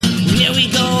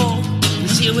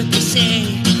hear what they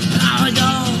say. Long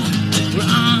ago, we're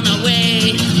on our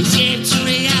way. Escape to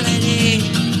reality.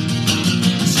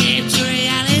 Escape to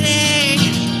reality.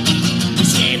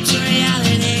 Escape to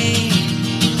reality.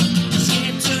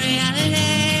 Escape to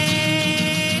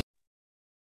reality.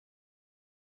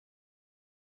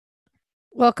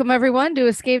 Welcome everyone to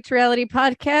Escape to Reality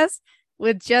podcast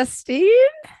with Justine.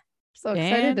 So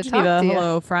excited to talk to you.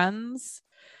 Hello, friends.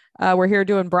 We're here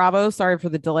doing Bravo. Sorry for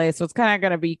the delay. So it's kind of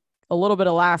going to be a little bit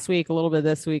of last week, a little bit of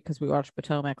this week because we watched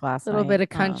Potomac last night. A little bit of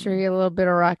country, a little bit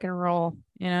of rock and roll.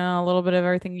 You know, a little bit of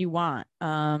everything you want.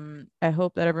 I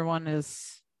hope that everyone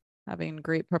is having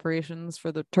great preparations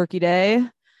for the Turkey Day.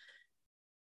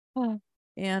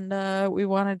 And we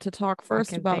wanted to talk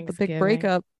first about the big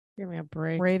breakup. Give me a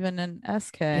break. Raven and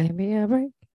SK. Give me a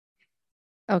break.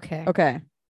 Okay. Okay.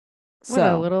 What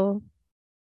a little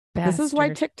bastard. This is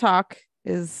why TikTok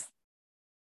is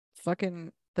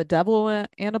fucking the devil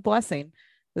and a blessing.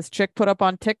 This chick put up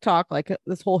on TikTok like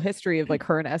this whole history of like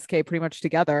her and SK pretty much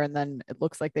together, and then it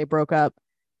looks like they broke up.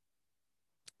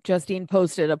 Justine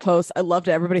posted a post. I loved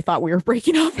it. Everybody thought we were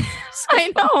breaking up.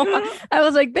 I know. I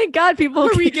was like, thank God people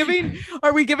are we giving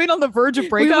on the verge of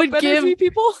breakup energy,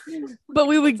 people? But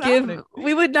we would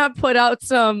we would not put out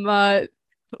some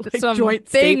some joint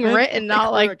thing statement, written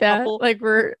out like that. couple. Like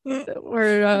we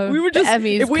would just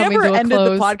Emmys if we ever ended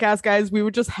the podcast, guys, we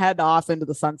would just head off into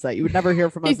the sunset. You would never hear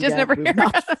from us. You just never hear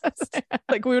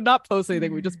like we would not post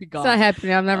anything. We'd just be gone. It's not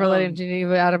happening. I'm never letting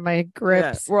Geneva out of my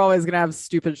grips. Yeah, we're always gonna have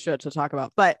stupid shit to talk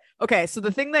about. But okay, so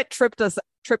the thing that tripped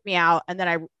me out, and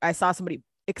then I saw somebody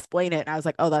explain it, and I was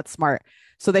like, oh, that's smart.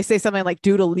 So they say something like,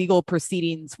 due to legal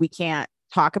proceedings, we can't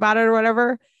talk about it or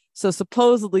whatever. So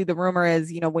supposedly the rumor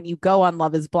is, you know, when you go on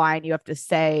Love is Blind, you have to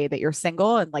say that you're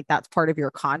single and like that's part of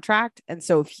your contract. And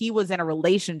so if he was in a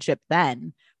relationship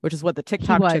then, which is what the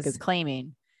TikTok chick is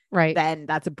claiming, right, then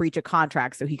that's a breach of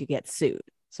contract, so he could get sued.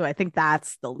 So I think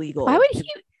that's the legal. Why would he?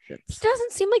 He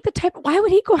doesn't seem like the type. Why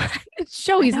would he go on a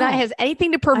show? He's not has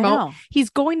anything to promote. He's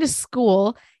going to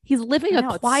school. He's living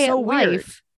a quiet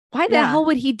life. Why the hell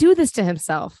would he do this to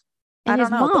himself? I don't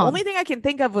know. The only thing I can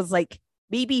think of was like,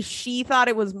 maybe she thought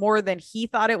it was more than he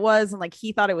thought it was. And like,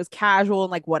 he thought it was casual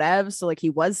and like whatever. So like he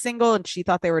was single and she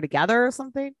thought they were together or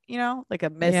something, you know, like a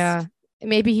miss. Yeah.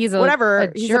 Maybe he's he's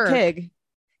a pig.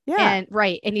 Yeah.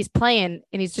 And he's playing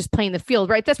and he's just playing the field.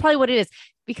 Right. That's probably what it is,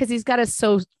 because he's got us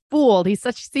so fooled.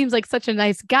 Seems like such a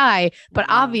nice guy, but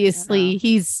obviously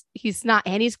he's not,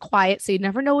 and he's quiet. So you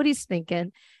never know what he's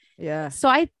thinking. Yeah.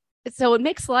 So it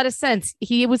makes a lot of sense.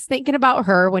 He was thinking about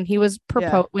her when he was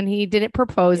when he didn't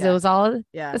propose. It was all a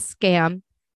scam.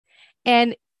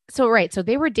 And so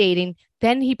they were dating.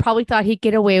 Then he probably thought he'd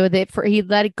get away with it. He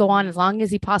let it go on as long as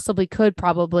he possibly could,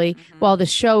 while the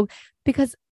show,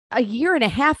 because a year and a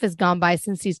half has gone by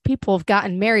since these people have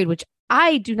gotten married, which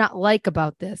I do not like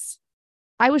about this.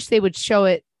 I wish they would show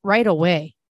it right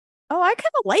away. Oh, I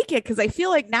kind of like it because I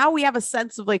feel like now we have a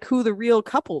sense of like who the real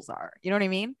couples are. You know what I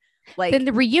mean? Like, then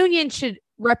the reunion should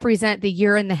represent the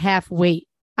year and a half wait.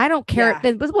 I don't care.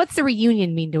 Then what's the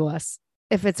reunion mean to us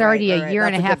if it's already a year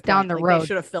and a half down the road? They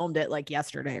should have filmed it like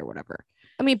yesterday or whatever.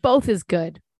 I mean, both is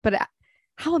good, but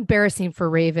how embarrassing for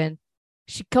Raven.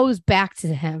 She goes back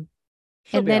to him,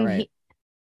 and then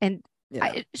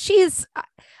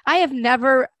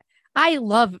I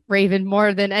love Raven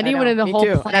more than anyone in the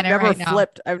whole planet.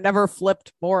 I've never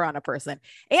flipped more on a person.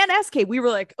 And SK, we were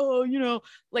like, oh, you know,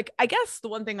 like, I guess the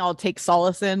one thing I'll take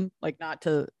solace in, like, not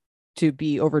to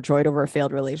be overjoyed over a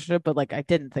failed relationship, but like, I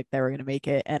didn't think they were going to make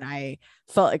it. And I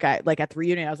felt like at the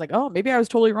reunion, I was like, oh, maybe I was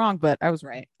totally wrong, but I was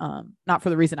right. Not for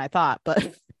the reason I thought, but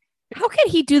how can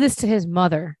he do this to his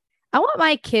mother? I want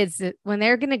my kids when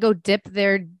they're going to go dip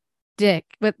their dick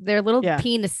with their little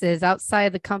penises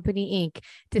outside the company ink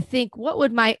to think, what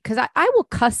would because I will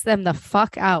cuss them the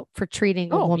fuck out for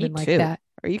treating a woman like that.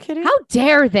 Are you kidding? How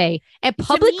dare they? And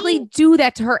publicly do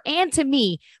that to her and to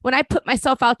me when I put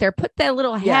myself out there, put that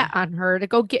little hat on her to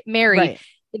go get married.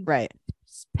 Right.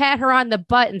 Pat her on the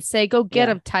butt and say, go get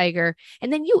him, Tiger.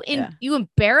 And then you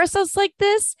embarrass us like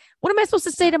this. What am I supposed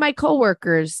to say to my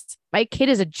coworkers? My kid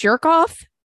is a jerk off.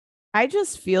 I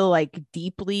just feel like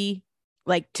deeply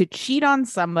like to cheat on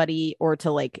somebody or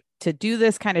to do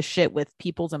this kind of shit with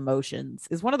people's emotions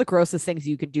is one of the grossest things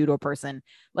you could do to a person,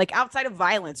 like outside of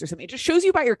violence or something. It just shows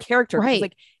you about your character. Right.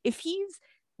 Like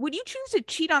when you choose to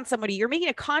cheat on somebody, you're making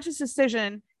a conscious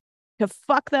decision to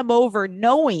fuck them over,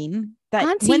 knowing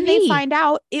that when they find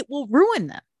out, it will ruin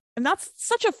them. And that's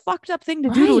such a fucked up thing to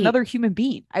do to another human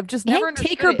being. I've just never understood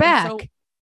take her back. So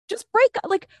just break.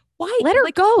 Like, why? Let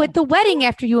her go at the wedding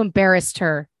after you embarrassed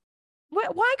her. Why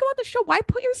go on the show? Why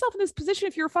put yourself in this position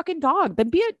if you're a fucking dog? Then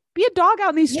be a dog out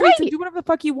in these streets and do whatever the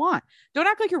fuck you want. Don't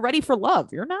act like you're ready for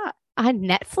love. You're not. On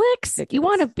Netflix? Ridiculous. You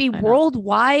want to be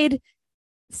worldwide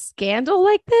scandal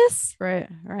like this? Right.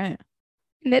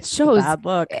 And it shows bad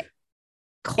look.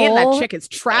 Cole and that chick is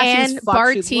trash and as fuck.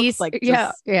 Bartise, like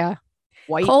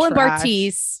white Cole trash. And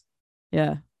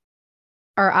Bartise,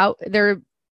 are out.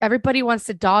 Everybody wants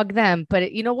to dog them,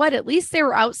 but you know what? At least they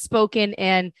were outspoken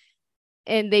and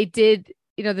they did.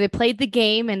 They played the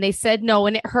game and they said no,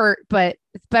 and it hurt, but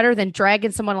it's better than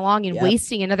dragging someone along and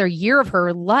wasting another year of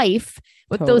her life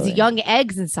with those young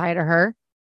eggs inside of her.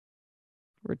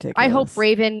 Ridiculous. I hope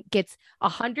Raven gets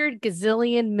 100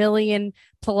 gazillion million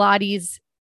Pilates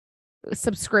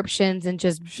subscriptions and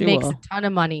just makes a ton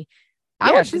of money.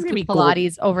 I would she's gonna be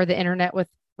Pilates over the internet with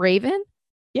Raven.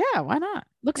 Yeah, why not?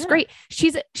 Looks great.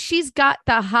 She's got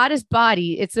the hottest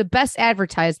body. It's the best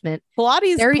advertisement.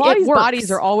 Pilates bodies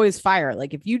are always fire.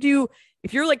 Like if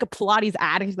you're like a Pilates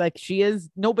addict like she is,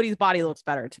 nobody's body looks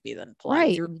better to me than Pilates.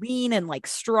 Right. You're lean and like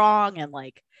strong and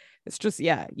like it's just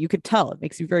you could tell. It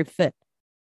makes you very fit.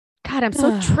 God, I'm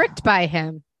so tricked by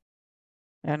him.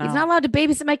 I know. He's not allowed to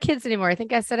babysit my kids anymore. I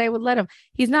think I said I would let him.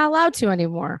 He's not allowed to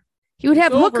anymore. He would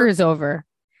have hookers over.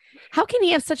 How can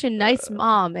he have such a nice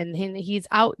mom and he's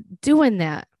out doing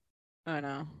that? I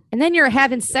know. And then you're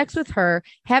having sex with her,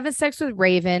 having sex with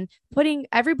Raven, putting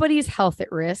everybody's health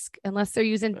at risk unless they're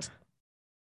using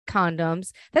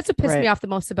condoms. That's what pissed me off the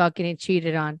most about getting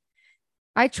cheated on.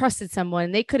 I trusted someone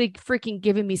and they could have freaking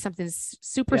given me something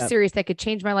super serious that could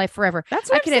change my life forever. That's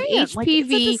what I could have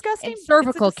HPV and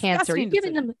cervical cancer. You're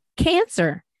giving them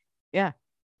cancer. Yeah.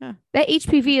 That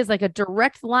HPV is like a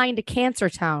direct line to Cancer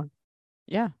Town.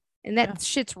 Yeah. And that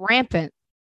shit's rampant.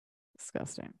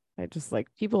 Disgusting. I just like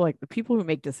the people who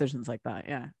make decisions like that.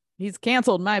 Yeah. He's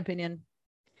canceled, in my opinion.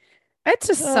 It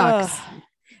just sucks.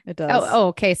 It does. Oh,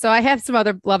 okay. So I have some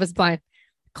other Love is Blind.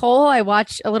 Cole, I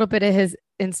watched a little bit of his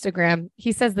Instagram.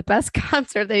 He says the best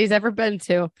concert that he's ever been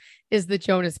to is the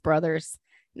Jonas Brothers.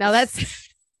 Now that's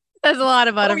a lot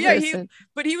about a person.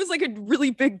 But he was like a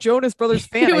really big Jonas Brothers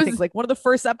fan. I think like one of the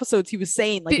first episodes he was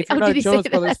saying like if you're not a Jonas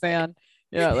Brothers fan,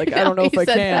 like I don't know if I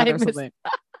can or something.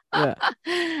 Yeah.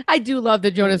 I do love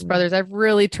the Jonas Brothers. I've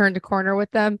really turned a corner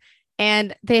with them.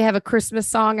 And they have a Christmas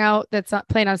song out that's not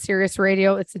playing on Sirius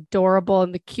Radio. It's adorable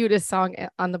and the cutest song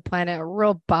on the planet. A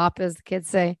real bop, as the kids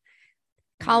say.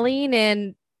 Colleen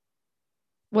and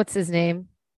what's his name?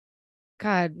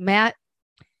 God, Matt.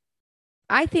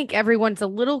 I think everyone's a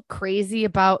little crazy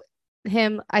about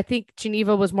him. I think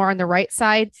Geneva was more on the right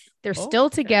side. They're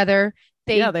still together.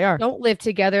 They are. Don't live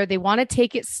together. They want to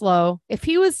take it slow. If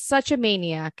he was such a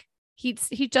maniac, he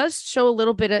does show a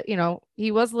little bit of,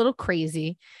 he was a little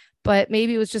crazy, but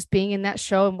maybe it was just being in that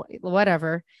show and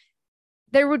whatever.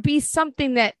 There would be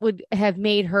something that would have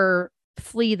made her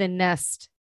flee the nest.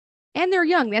 And they're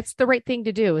young. That's the right thing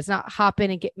to do, is not hop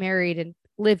in and get married and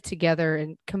live together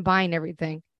and combine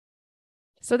everything.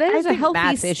 So that is a healthy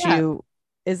Matt's issue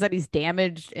is that he's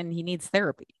damaged and he needs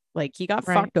therapy. Like he got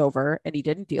fucked over and he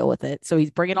didn't deal with it. So he's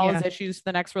bringing all his issues to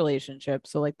the next relationship.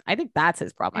 So like, I think that's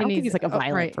his problem. I don't think he's like a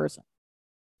violent person.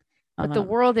 But the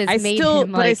world has made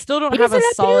him I still don't have a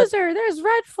solid abuser. There's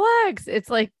red flags. It's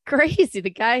like crazy. The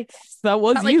guy that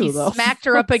was you though. Smacked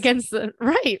her up against the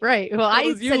right. Well,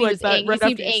 I said he was angry. He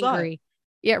seemed angry.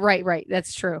 Yeah, right.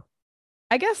 That's true.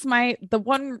 I guess the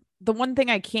one thing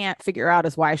I can't figure out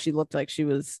is why she looked like she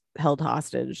was held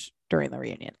hostage during the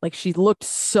reunion. Like she looked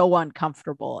so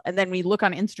uncomfortable. And then when you look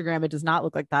on Instagram, it does not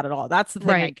look like that at all. That's the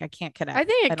thing I can't connect. I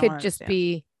think it could just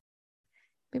be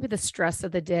maybe the stress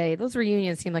of the day. Those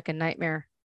reunions seem like a nightmare.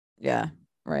 Yeah,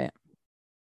 right.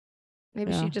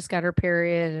 Maybe she just got her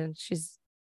period and she's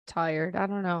tired. I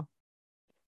don't know.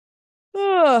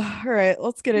 All right,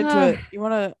 let's get into it. Do you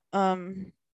want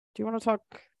to talk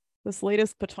this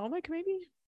latest Potomac maybe?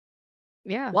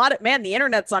 Yeah. The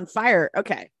internet's on fire.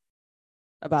 Okay.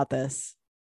 About this.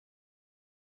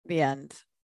 The end.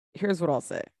 Here's what I'll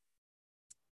say.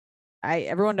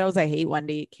 Everyone knows I hate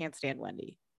Wendy. Can't stand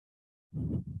Wendy.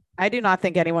 I do not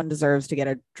think anyone deserves to get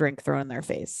a drink thrown in their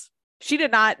face. She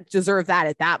did not deserve that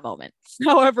at that moment.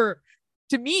 However,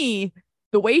 to me,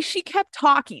 the way she kept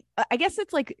talking, I guess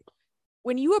it's like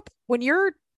when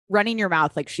you're running your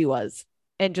mouth like she was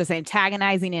and just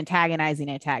antagonizing,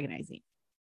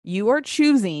 you are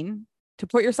choosing to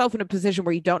put yourself in a position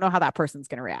where you don't know how that person's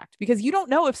going to react, because you don't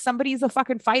know if somebody's a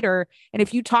fucking fighter. And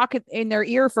if you talk in their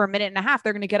ear for a minute and a half,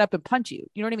 they're going to get up and punch you.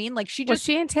 You know what I mean? Like was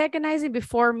she antagonizing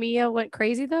before Mia went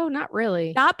crazy though? Not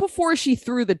really. Not before she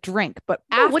threw the drink, but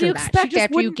after what do you that, expect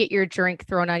after you get your drink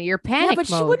thrown on you? You're panic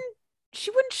mode. She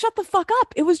wouldn't shut the fuck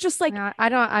up. It was just like,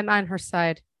 I'm on her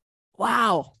side.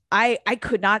 Wow. I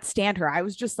could not stand her. I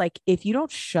was just like, if you don't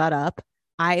shut up,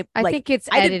 I think it's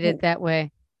edited that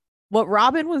way. What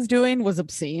Robin was doing was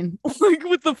obscene, like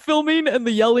with the filming and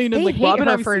the yelling, and they like hate Robin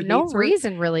her for no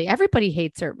reason, really. Everybody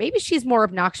hates her. Maybe she's more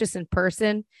obnoxious in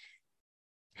person.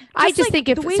 I just think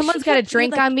if someone's got a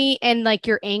drink on me and like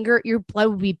your blood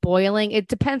would be boiling. It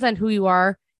depends on who you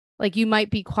are. Like you might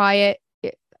be quiet.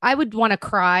 I would want to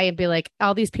cry and be like,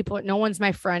 all these people, no one's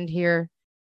my friend here.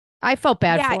 I felt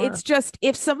bad for her. It's just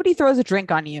if somebody throws a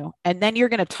drink on you and then you're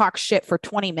going to talk shit for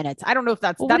 20 minutes. I don't know if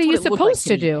that's what are you supposed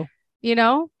to do? You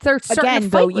know, they're again,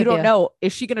 though, you don't know.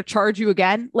 Is she going to charge you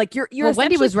again? Like you're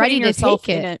Wendy was ready to take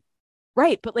it.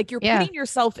 Right. But like you're putting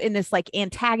yourself in this like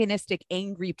antagonistic,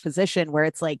 angry position where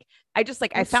it's like, I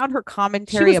found her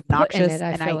commentary obnoxious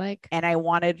and I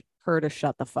wanted her to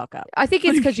shut the fuck up. I think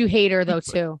it's because you hate her though,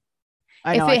 too.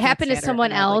 If it happened to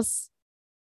someone else,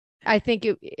 I think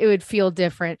it would feel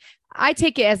different. I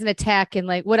take it as an attack and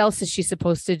like, what else is she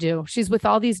supposed to do? She's with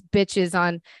all these bitches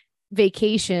on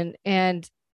vacation and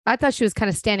I thought she was kind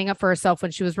of standing up for herself when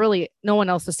she was really no one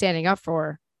else was standing up for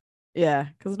her. Yeah,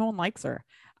 because no one likes her.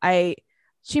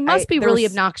 She must be really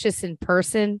obnoxious in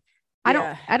person.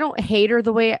 Yeah. I don't hate her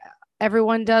the way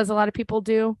everyone does. A lot of people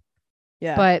do.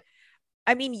 Yeah. But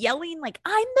I mean, yelling like,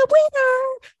 I'm the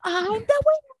winner.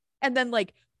 And then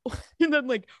like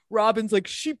Robin's like,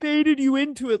 she baited you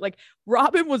into it. Like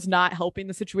Robin was not helping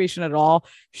the situation at all.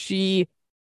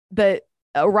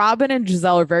 Robin and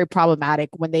Gizelle are very problematic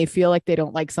when they feel like they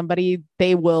don't like somebody.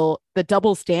 The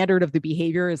double standard of the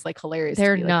behavior is like hilarious.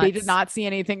 They're nuts. Like, they did not see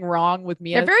anything wrong with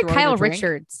Mia. They're very Kyle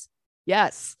Richards.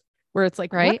 Yes. Where it's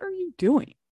like, right? What are you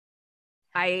doing?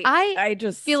 I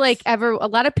just feel like a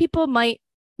lot of people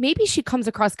maybe she comes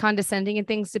across condescending and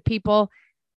things to people.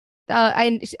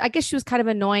 I guess she was kind of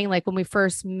annoying. Like when we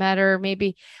first met her,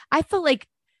 maybe I feel like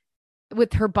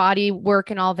with her body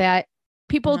work and all that,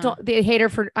 people they hate her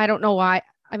for, I don't know why.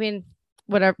 I mean,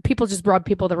 whatever. People just rub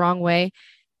people the wrong way.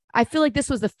 I feel like this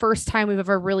was the first time we've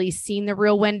ever really seen the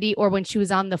real Wendy, or when she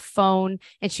was on the phone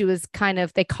and she was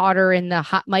they caught her in the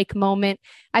hot mic moment.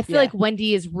 I feel like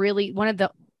Wendy is really one of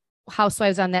the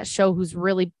housewives on that show who's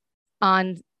really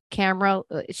on camera.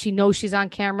 She knows she's on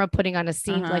camera, putting on a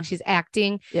scene like she's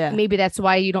acting. Yeah. Maybe that's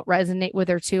why you don't resonate with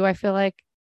her too. I feel like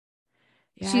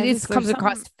she just comes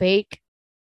across fake.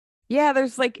 Yeah,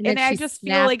 there's like, and I just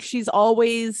feel like she's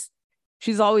always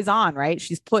on, right?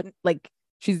 She's putting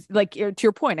she's like, to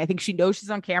your point, I think she knows she's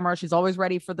on camera. She's always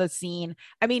ready for the scene.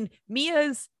 I mean,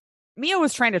 Mia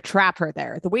was trying to trap her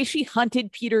there. The way she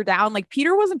hunted Peter down, like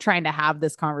Peter wasn't trying to have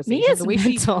this conversation. Mia's the way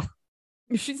mental.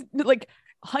 She's like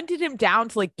hunted him down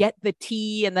to like get the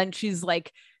tea, and then she's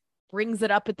like brings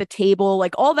it up at the table.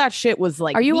 Like all that shit was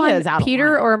like, are you Mia's on out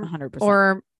Peter of line, 100%.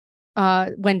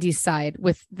 or Wendy's side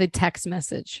with the text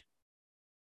message?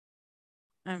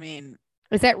 I mean,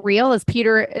 is that real? Is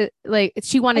Peter like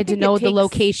she wanted to know the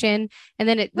location, and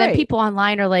then then people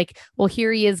online are like, well,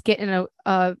 here he is getting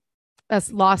a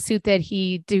lawsuit that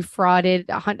he defrauded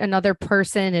another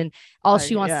person, and all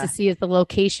she wants to see is the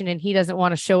location, and he doesn't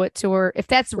want to show it to her. If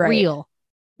that's real,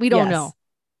 we don't know.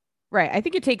 Right. I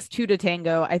think it takes two to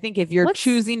tango. I think if you're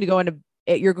choosing to go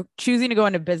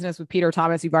into business with Peter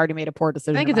Thomas, you've already made a poor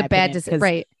decision. I think it's a bad decision.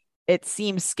 Right. It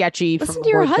seems sketchy. Listen to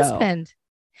your husband.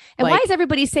 And why does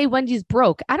everybody say Wendy's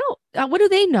broke? I don't. What do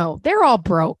they know? They're all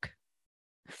broke.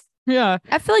 Yeah.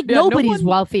 I feel like nobody's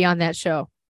wealthy on that show.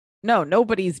 No,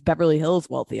 nobody's Beverly Hills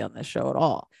wealthy on this show at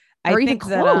all. Or even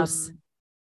close.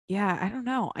 I don't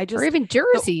know. Or even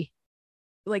Jersey.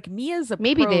 Like Mia's approach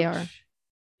maybe they are.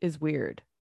 Is weird.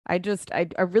 I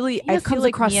Mia comes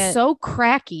across so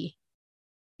cracky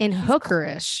and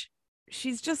hookerish.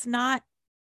 She's just not.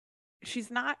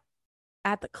 She's not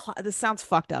at the class. This sounds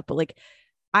fucked up, but like,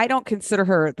 I don't consider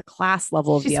her at the class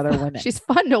level of the other women. She's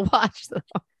fun to watch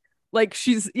though. Like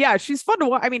she's fun to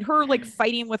watch. I mean, her like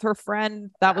fighting with her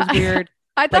friend, that was weird.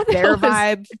 I thought like, their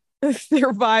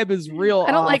vibe is real.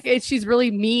 I don't like it. She's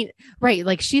really mean. Right.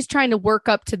 Like she's trying to work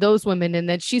up to those women, and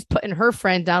then she's putting her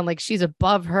friend down like she's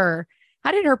above her.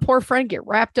 How did her poor friend get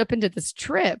wrapped up into this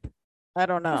trip? I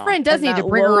don't know. Her friend does need to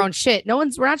bring her own shit. We're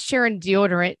not sharing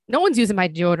deodorant. No one's using my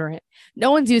deodorant.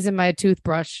 No one's using my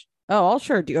toothbrush. Oh, I'll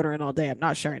share deodorant all day. I'm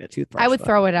not sharing a toothbrush. I would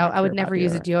throw it out. I would never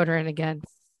use a deodorant again.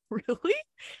 Really?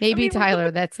 Maybe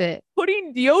Tyler. That's it.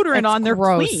 Putting deodorant on, they're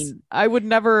clean. I would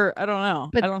never. I don't know.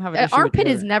 But I don't have an issue armpit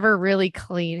is never really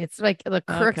clean. It's like the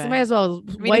crooks. Might as well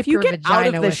wipe if you your get vagina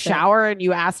out of the shower and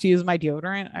you ask to use my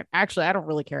deodorant, I don't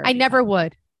really care. I never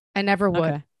would.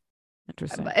 Okay.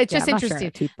 Interesting. It's just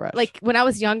interesting. Toothbrush. Like when I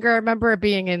was younger, I remember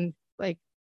being in like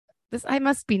this. I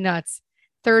must be nuts.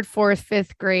 3rd, 4th,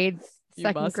 5th grade.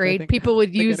 second grade, people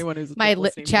would use my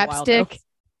chapstick.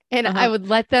 And I would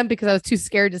let them because I was too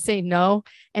scared to say no.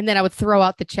 And then I would throw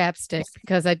out the chapstick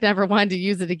because I never wanted to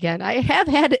use it again. I have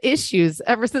had issues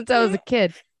ever since I was a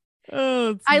kid.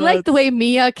 I like the way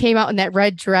Mia came out in that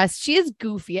red dress. She is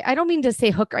goofy. I don't mean to say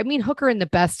hooker. I mean hooker in the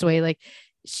best way. Like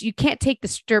you can't take the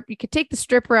strip. You could take the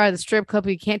stripper out of the strip club,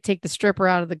 but you can't take the stripper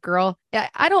out of the girl.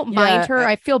 I don't mind her.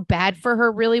 I feel bad for her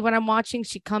really when I'm watching.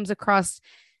 She comes across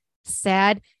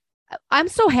sad. I'm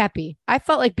so happy. I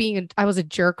felt like I was a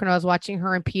jerk when I was watching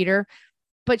her and Peter,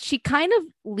 but she kind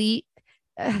of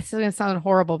this is going to sound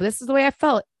horrible, but this is the way I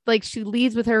felt. Like she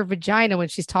leads with her vagina when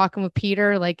she's talking with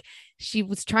Peter. Like she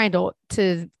was trying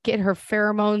to get her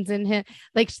pheromones in him.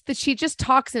 Like she just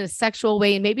talks in a sexual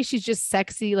way. And maybe she's just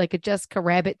sexy, like a Jessica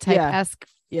Rabbit type-esque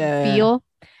feel.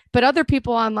 But other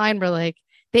people online were like,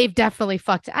 they've definitely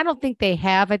fucked. I don't think they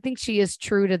have. I think she is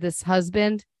true to this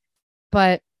husband,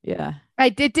 but yeah.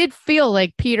 It did feel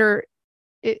like Peter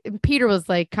was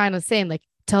like kind of saying like,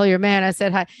 tell your man I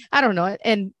said hi. I don't know.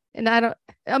 And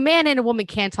a man and a woman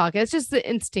can't talk. It's just the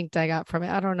instinct I got from it.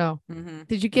 I don't know. Mm-hmm.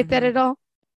 Did you get that at all?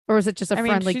 Or is it just a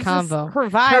friendly convo? Her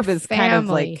vibe is kind of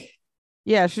like,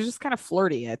 she's just kind of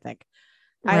flirty, I think.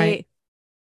 Right.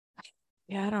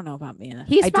 I don't know about Mia.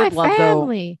 He's my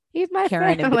family. He's my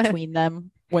Karen family. In between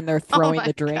them when they're throwing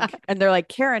the drink. God. And they're like,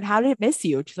 Karen, how did it miss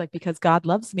you? And she's like, because God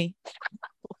loves me.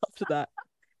 Loved that.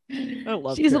 I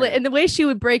love she's lit. And the way she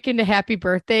would break into happy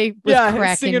birthday was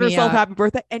cracking singing me herself up. happy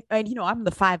birthday. And I'm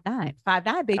the 5'9",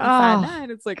 baby, 5'9".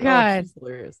 It's like, God. She's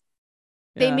hilarious.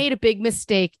 They made a big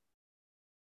mistake.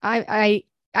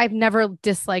 I've never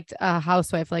disliked a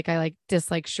housewife like I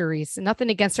dislike Charisse. Nothing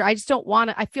against her. I just don't want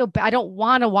to. I feel bad. I don't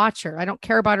want to watch her. I don't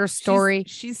care about her story.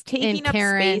 She's taking up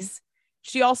space.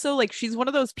 She also she's one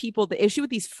of those people. The issue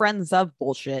with these friends of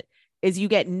bullshit is you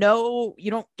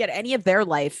don't get any of their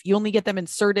life. You only get them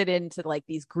inserted into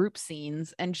these group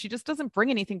scenes, and she just doesn't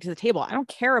bring anything to the table. I don't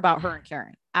care about her and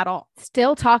Karen at all.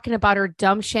 Still talking about her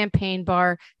dumb champagne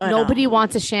bar. Nobody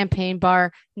wants a champagne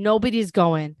bar. Nobody's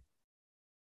going.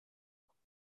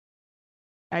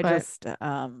 I'm not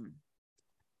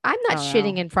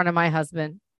shitting in front of my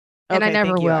husband. And I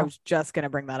never will. I was just going to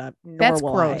bring that up. That's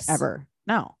gross. Ever.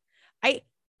 No,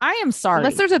 I am sorry.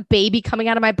 Unless there's a baby coming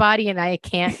out of my body and I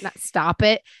can't not stop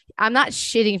it. I'm not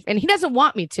shitting. And he doesn't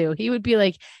want me to. He would be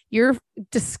like, you're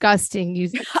disgusting.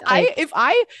 If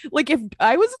I was in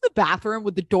the bathroom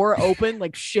with the door open,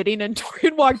 shitting, and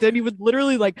Torian walked in, he would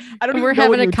literally I don't even know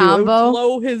having a combo.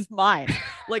 Blow his mind.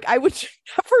 I would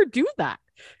never do that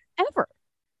ever.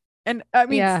 And I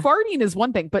mean, farting is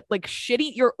one thing, but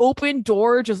shitting your open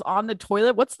door just on the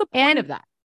toilet. What's the point of that?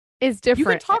 It's different.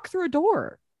 You can talk through a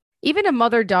door. Even a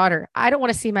mother-daughter. I don't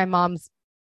want to see my mom's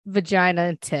vagina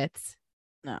and tits.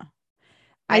 No.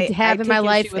 I have in my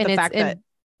life, and it's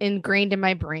ingrained in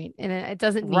my brain, and it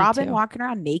doesn't need Robin to. Walking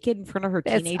around naked in front of her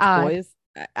teenage boys.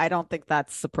 I don't think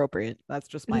that's appropriate. That's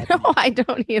just my opinion. No, I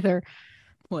don't either.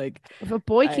 If a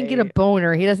boy can get a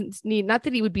boner, he doesn't need, not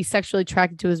that he would be sexually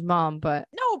attracted to his mom, but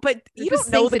no, but you don't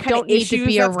know the kind of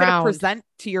issues that's going to present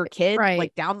to your kid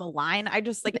down the line. I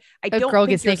just I don't girl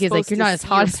think gets naked, you're not as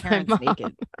hot as my mom.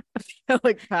 Naked.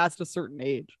 Past a certain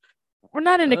age. We're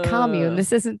not in a commune.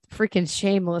 This isn't freaking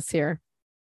Shameless here.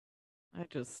 I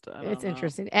it's know.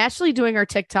 Interesting. Ashley doing her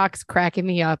TikToks cracking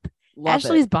me up.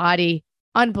 Ashley's body,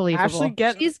 unbelievable. Ashley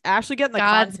getting the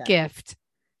God's content. Gift.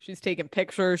 She's taking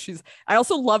pictures. I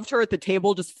also loved her at the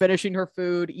table, just finishing her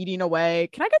food, eating away.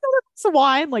 Can I get another glass of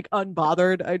wine?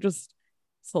 Unbothered. It's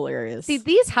hilarious. See,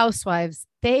 these housewives,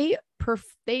 they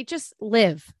just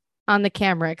live on the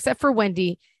camera, except for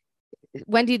Wendy.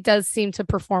 Wendy does seem to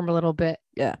perform a little bit.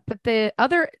 Yeah. But they're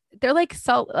like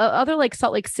Salt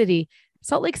Lake City.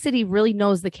 Salt Lake City really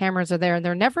knows the cameras are there, and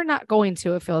they're never not going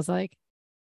to, it feels like.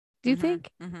 Do you think?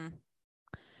 Mm-hmm.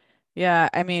 Yeah,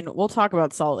 I mean, we'll talk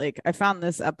about Salt Lake. I found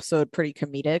this episode pretty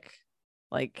comedic.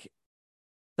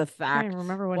 The fact. I don't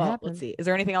remember what happened. Let's see. Is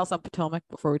there anything else on Potomac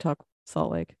before we talk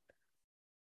Salt Lake?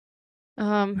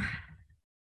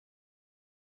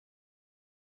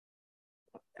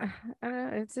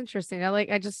 It's interesting.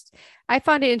 I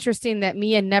found it interesting that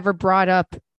Mia never brought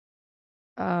up,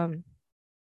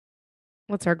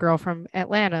 what's our girl from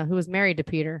Atlanta who was married to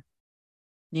Peter?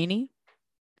 Nene?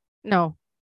 No.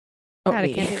 God,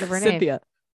 I can't think of her name.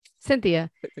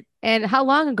 Cynthia. And how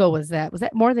long ago was that? Was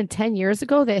that more than 10 years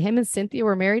ago that him and Cynthia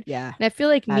were married? Yeah. And I feel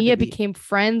like Mia became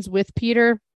friends with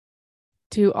Peter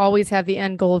to always have the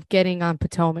end goal of getting on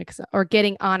Potomac or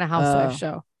getting on a housewife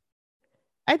show.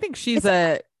 I think she's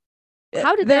how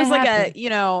did that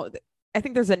happen? I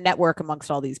think there's a network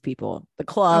amongst all these people, the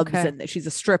clubs, and she's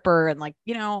a stripper, and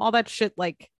all that shit.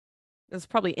 Is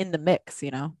probably in the mix,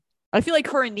 I feel like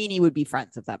her and Nene would be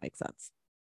friends, if that makes sense.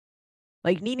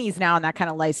 Like Nene's now in that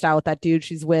kind of lifestyle with that dude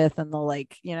she's with, and the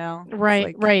like, you know,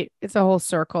 right, right. It's a whole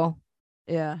circle.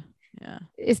 Yeah, yeah.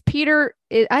 Is Peter?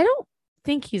 I don't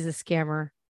think he's a scammer,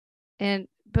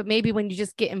 but maybe when you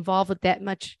just get involved with that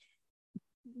much,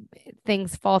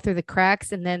 things fall through the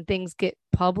cracks, and then things get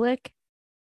public.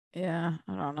 Yeah,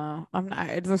 I don't know. I'm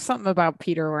not. There's something about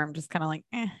Peter where I'm just kind of like,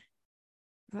 eh.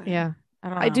 Yeah, I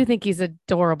don't know. I do think he's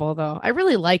adorable, though. I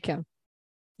really like him.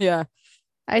 Yeah.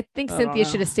 I think Cynthia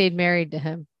should have stayed married to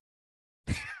him.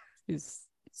 He's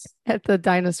at the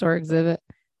dinosaur exhibit.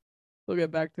 We'll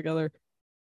get back together.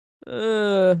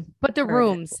 But the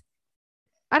rooms,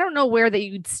 I don't know where that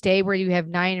you'd stay where you have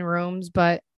 9 rooms,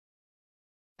 but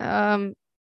they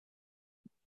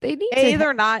need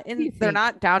they're not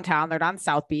downtown. They're not in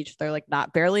South Beach. They're like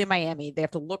not barely in Miami. They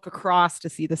have to look across to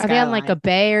see the skyline. Are they on like a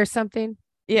bay or something?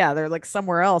 Yeah, they're like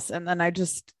somewhere else. And then I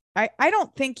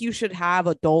don't think you should have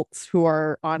adults who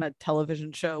are on a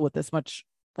television show with this much,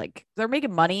 like they're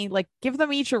making money. Like give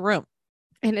them each a room.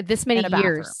 And this many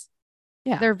years.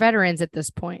 Yeah. They're veterans at this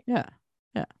point. Yeah.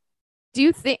 Yeah. Do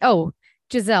you think,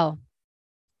 Giselle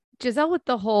with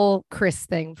the whole Chris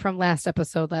thing from last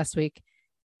week.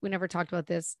 We never talked about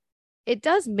this. It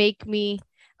does make me,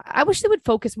 I wish they would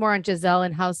focus more on Giselle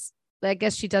and how, I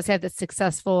guess she does have the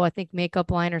successful, I think, makeup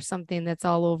line or something that's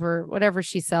all over whatever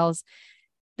she sells.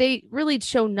 They really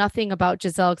show nothing about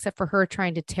Giselle except for her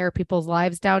trying to tear people's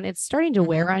lives down. It's starting to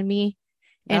wear on me.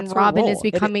 And Robin is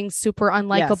becoming super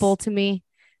unlikable to me.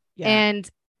 Yeah. And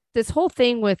this whole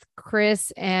thing with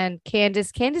Chris and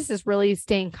Candace is really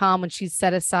staying calm when she's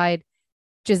set aside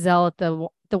Giselle at the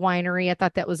winery. I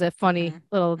thought that was a funny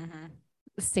little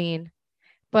scene,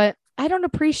 but I don't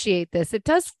appreciate this. It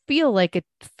does feel like a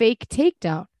fake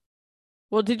takedown.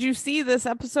 Well, did you see this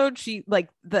episode? She like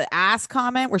the ass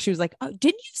comment where she was like, "Oh,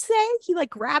 didn't you say he like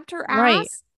grabbed her ass?" Right.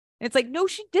 It's like, no,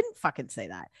 she didn't fucking say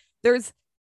that.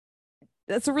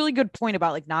 That's a really good point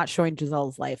about like not showing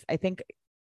Giselle's life. I think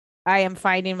I am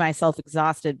finding myself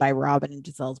exhausted by Robin and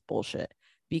Giselle's bullshit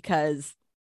because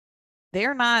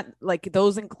they're not like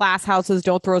those in class houses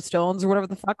don't throw stones or whatever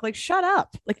the fuck. Like, shut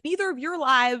up. Like, neither of your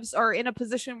lives are in a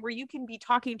position where you can be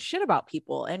talking shit about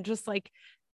people and just like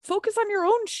focus on your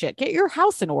own shit. Get your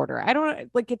house in order. I don't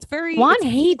like it's very Juan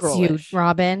hates you,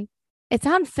 Robin. It's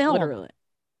on film. Literally.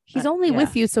 He's only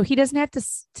with you so he doesn't have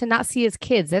to not see his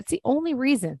kids. That's the only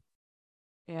reason.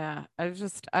 Yeah,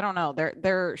 I don't know.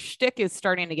 Their shtick is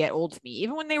starting to get old to me.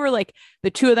 Even when they were like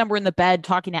the two of them were in the bed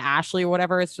talking to Ashley or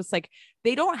whatever, it's just like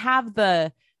they don't have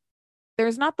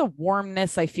there's not the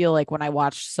warmness I feel like when I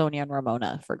watch Sonia and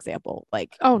Ramona, for example.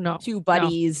 Like, oh no, two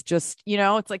buddies, just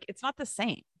it's like it's not the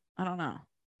same. I don't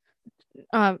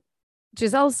know.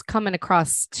 Giselle's coming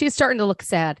across. She's starting to look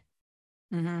sad.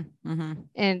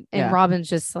 And Robin's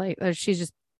just like she's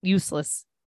just useless.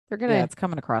 They're gonna. Yeah, it's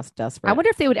coming across desperate. I wonder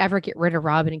if they would ever get rid of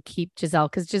Robin and keep Giselle,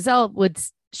 because Giselle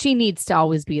she needs to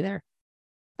always be there.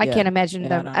 I can't imagine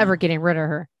them ever getting rid of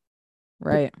her.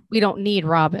 Right. But we don't need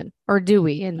Robin, or do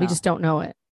we? And we just don't know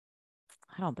it.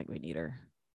 I don't think we need her.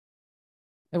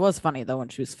 It was funny though when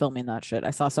she was filming that shit.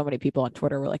 I saw so many people on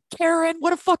Twitter were like, "Karen,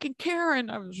 what a fucking Karen!"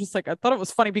 I was just like, I thought it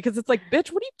was funny because it's like,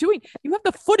 bitch, what are you doing? You have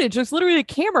the footage. There's literally a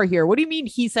camera here. What do you mean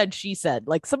he said, she said?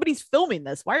 Like somebody's filming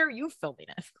this. Why are you filming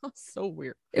it? That's so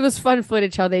weird. It was fun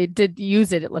footage how they did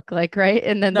use it. It looked like right,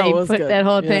 and then they put that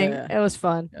whole thing. Yeah. It was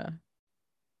fun. Yeah,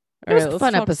 it was a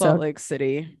fun episode. Salt Lake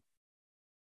City.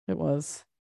 It was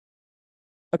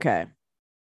okay.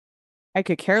 I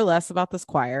could care less about this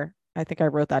choir. I think I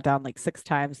wrote that down like 6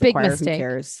 times. The Big choir, mistake. Who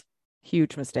cares?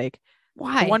 Huge mistake.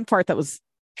 Why? The one part that was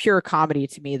pure comedy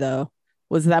to me though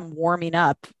was them warming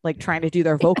up, like trying to do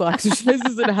their vocal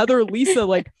exercises, and Heather and Lisa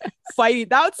like fighting.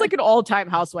 That was like an all-time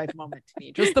housewife moment to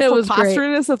me. Just the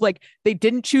preposterousness of like they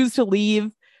didn't choose to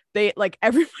leave. They like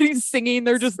everybody's singing.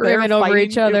 They're just screaming there over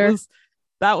each other.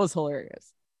 That was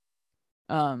hilarious.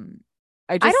 I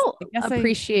don't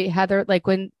appreciate Heather. Like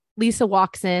when Lisa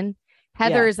walks in,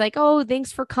 Heather is like, "Oh,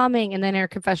 thanks for coming," and then in her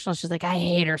confessional, she's like, "I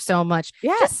hate her so much."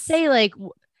 Yeah, just say like,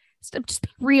 just be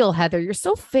real, Heather. You're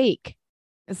so fake.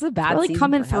 It's a bad season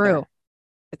coming through.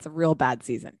 It's a real bad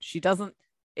season. She doesn't.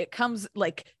 It comes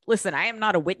like, listen, I am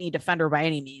not a Whitney defender by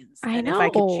any means. I know. If I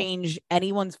could change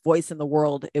anyone's voice in the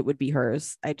world, it would be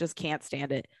hers. I just can't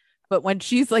stand it. But when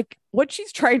she's like, what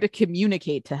she's trying to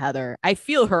communicate to Heather, I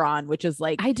feel her on, which is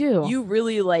like, I do. You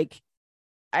really like.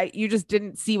 You just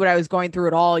didn't see what I was going through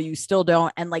at all. You still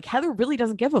don't. And like Heather really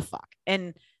doesn't give a fuck.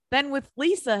 And then with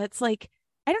Lisa, it's like,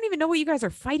 I don't even know what you guys are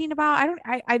fighting about.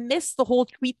 I missed the whole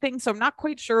tweet thing. So I'm not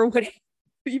quite sure what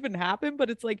even happened, but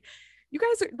it's like, you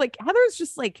guys are like, Heather's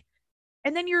just like,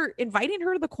 and then you're inviting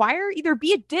her to the choir. Either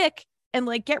be a dick and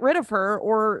like get rid of her,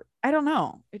 or I don't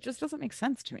know. It just doesn't make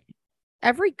sense to me.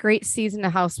 Every great season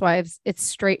of Housewives, it's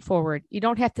straightforward. You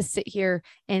don't have to sit here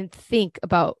and think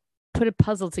about, put a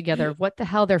puzzle together of what the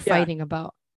hell they're fighting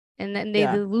about. And then they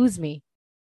lose me.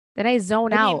 Then I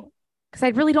zone out because I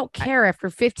really don't care after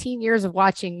 15 years of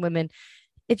watching women.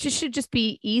 It just should just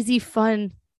be easy,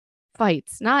 fun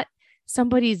fights, not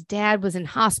somebody's dad was in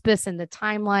hospice and the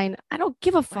timeline. I don't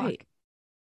give a fuck.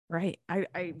 Right. I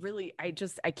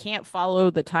can't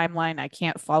follow the timeline. I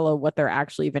can't follow what they're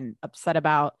actually even upset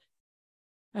about.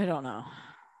 I don't know.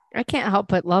 I can't help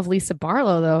but love Lisa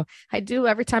Barlow, though. I do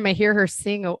every time I hear her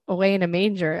sing Away in a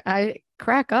Manger. I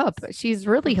crack up. She's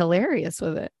really hilarious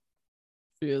with it.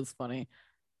 She is funny.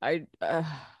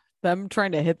 Them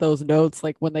trying to hit those notes,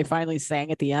 like when they finally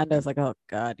sang at the end, I was like, oh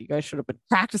God, you guys should have been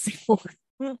practicing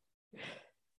more.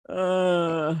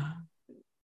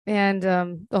 And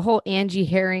the whole Angie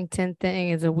Harrington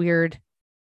thing is a weird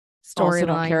storyline. I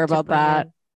don't care about that.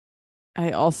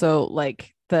 I also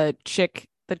like the chick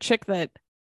that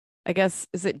I guess,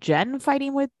 is it Jen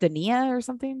fighting with Dania or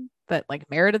something that like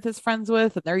Meredith is friends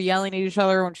with, and they're yelling at each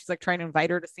other when she's like trying to invite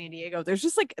her to San Diego. There's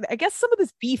just like, I guess some of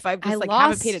this beef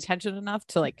haven't paid attention enough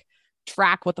to like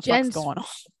track what the fuck's going on.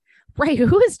 Right.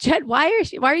 Who is Jen? Why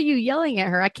are you yelling at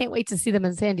her? I can't wait to see them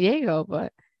in San Diego,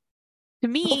 but to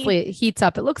me, hopefully it heats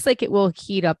up. It looks like it will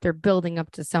heat up. They're building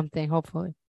up to something,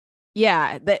 hopefully.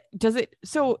 Yeah.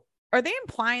 So are they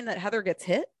implying that Heather gets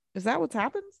hit? Is that what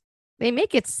happens? They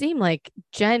make it seem like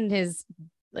Jen is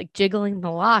like jiggling the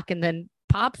lock and then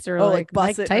pops her like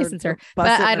Mike Tyson's her.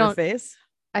 But I don't. Face.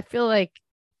 I feel like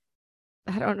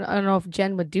I don't know if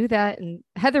Jen would do that, and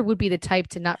Heather would be the type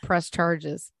to not press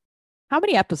charges. How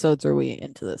many episodes are we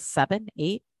into this? 7,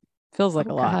 8? Feels like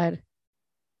a lot.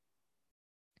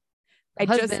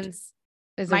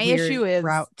 My issue is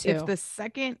if the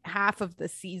second half of the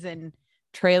season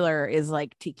trailer is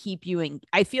like to keep you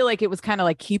I feel like it was kind of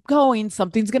like, keep going,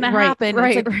 something's gonna happen.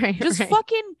 Right. Just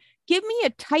fucking give me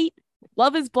a tight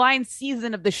Love is Blind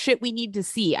season of the shit we need to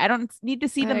see. I don't need to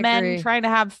see the men trying to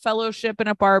have fellowship in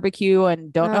a barbecue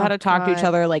and don't know how to talk to each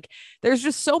other. Like, there's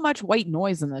just so much white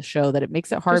noise in this show that it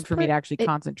makes it hard for me to actually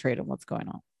concentrate on what's going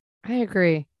on. I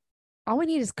agree. All we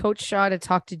need is Coach Shaw to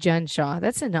talk to Jen Shaw.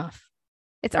 That's enough.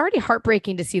 It's already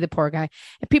heartbreaking to see the poor guy.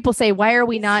 And people say, why are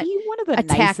we not one of the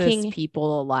attacking nicest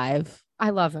people alive? I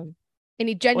love him. And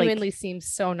he genuinely seems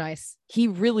so nice. He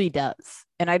really does.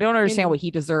 And I don't understand what he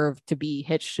deserved to be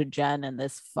hitched to Jen in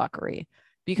this fucking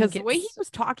because the way he was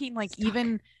talking, like stuck.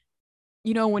 Even,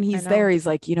 when he's there, he's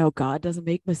like, God doesn't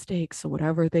make mistakes. So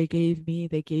whatever they gave me,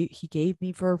 he gave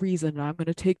me for a reason. And I'm going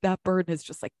to take that burden. It's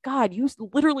just like, God, you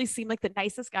literally seem like the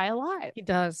nicest guy alive. He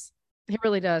does. He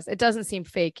really does. It doesn't seem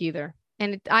fake either.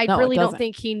 And I really don't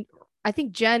think I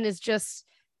think Jen is just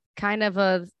kind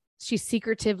of she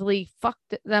secretively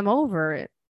fucked them over.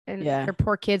 And her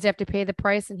poor kids have to pay the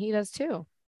price, and he does too.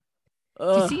 Do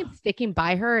you see him sticking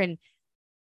by her and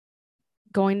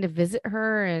going to visit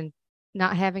her and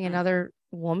not having another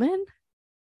woman?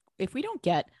 If we don't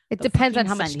get it, depends on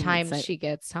how much time she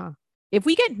gets, huh? If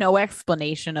we get no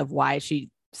explanation of why she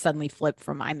suddenly flipped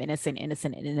from I'm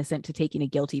innocent to taking a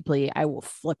guilty plea, I will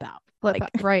flip out.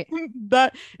 Right.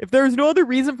 That if there's no other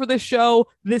reason for this show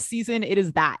this season, it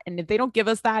is that. And if they don't give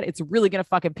us that, it's really gonna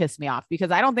fucking piss me off,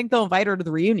 because I don't think they'll invite her to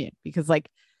the reunion, because like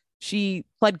she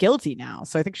pled guilty now.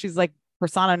 So I think she's like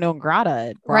persona non grata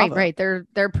at Bravo. Right.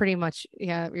 They're pretty much,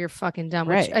 you're fucking dumb.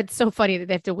 Right. Which, it's so funny that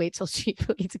they have to wait till she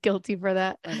pleads guilty for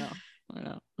that. I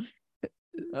know.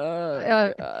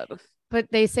 God. But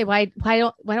they say, why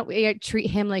don't we treat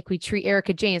him like we treat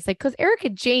Erika Jayne? It's like, because Erika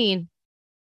Jayne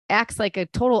acts like a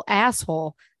total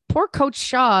asshole. Poor Coach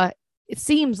Shaw, it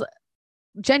seems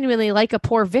genuinely like a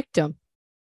poor victim.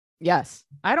 Yes.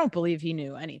 I don't believe he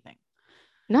knew anything.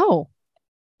 No.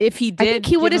 If he did, I think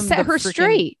he would have set her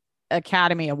straight.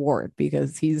 Academy Award,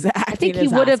 because he's acting I think he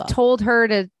would have told her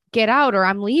to get out or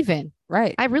I'm leaving.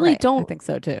 Right. I really don't. I think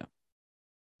so too.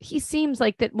 He seems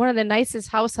like that one of the nicest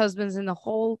house husbands in the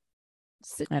whole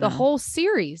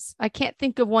series. I can't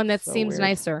think of one that seems weird.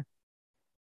 Nicer.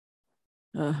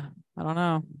 I don't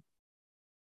know.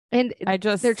 And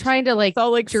they're trying to like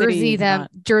jersey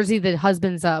the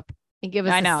husbands up and give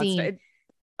us a scene. It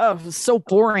was so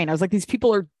boring. I was like, these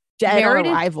people are dead on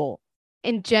arrival.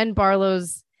 And Jen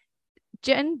Barlow's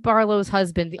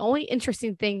husband, the only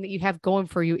interesting thing that you have going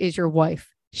for you is your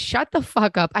wife. Shut the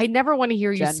fuck up. I never want to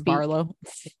hear you speak. Barlow.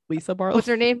 Lisa Barlow. What's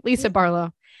her name? Lisa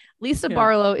Barlow. Lisa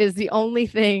Barlow is the only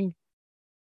thing.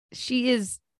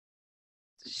 She's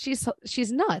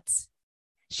nuts.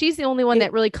 She's the only one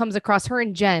that really comes across, her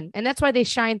and Jen. And that's why they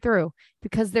shine through,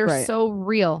 because they're so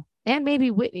real. And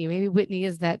maybe Whitney. Maybe Whitney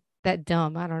is that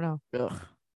dumb. I don't know. Ugh.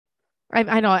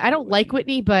 I know I don't like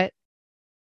Whitney, but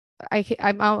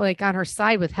I'm out like on her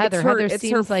side with Heather. Heather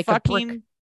seems like a brick.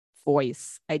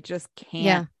 Voice. I just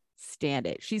can't stand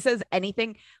it. She says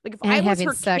anything like if and I was having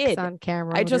her sex kid on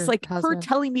camera. I just like husband. Her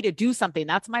telling me to do something.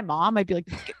 That's my mom. I'd be like,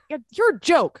 you're a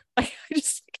joke. I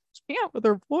just can't with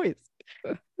her voice.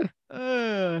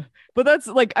 But that's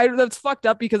like that's fucked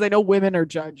up because I know women are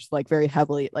judged like very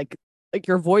heavily. Like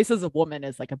your voice as a woman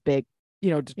is like a big,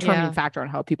 determining factor on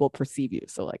how people perceive you.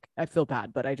 So like I feel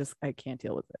bad, but I can't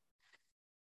deal with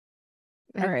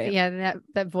it. All right. Yeah,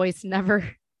 that voice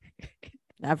never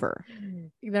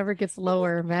gets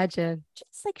lower. Imagine.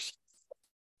 Just like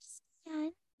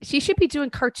she should be doing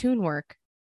cartoon work.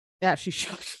 Yeah, she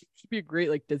should be a great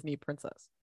like Disney princess.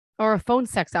 Or a phone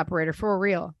sex operator for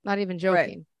real. Not even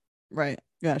joking. Right.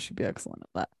 Yeah, she'd be excellent at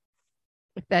that.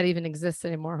 If that even exists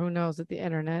anymore, who knows? With the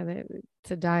internet,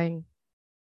 it's a dying.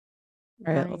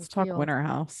 All right, let's talk Winter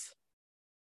House.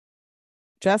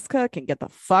 Jessica can get the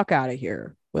fuck out of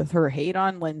here with her hate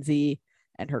on Lindsay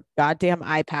and her goddamn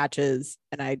eye patches.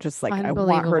 And I just like, I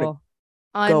want her to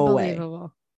go away.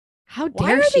 How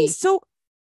dare she?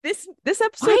 This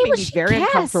episode made me very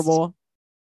uncomfortable.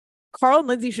 Carl and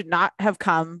Lindsay should not have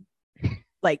come.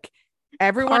 Like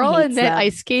everyone Carl hates in that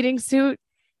ice skating suit.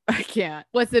 I can't.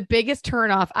 Was the biggest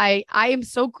turnoff. I am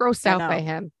so grossed out by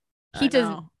him. He does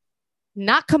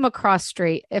not come across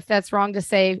straight. If that's wrong to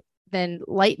say, then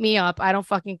light me up. I don't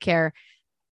fucking care.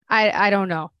 I don't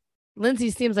know.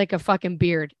 Lindsay seems like a fucking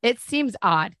beard. It seems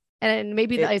odd. And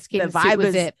maybe the ice skating suit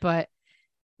was it, but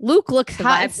Luke looks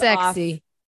hot and sexy. Off.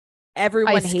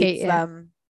 Everyone hates them.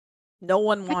 No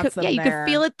one wants them. Yeah, you could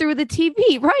feel it through the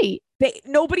TV, right?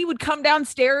 Nobody would come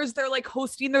downstairs. They're like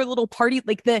hosting their little party,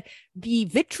 like the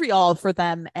vitriol for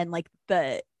them, and like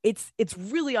it's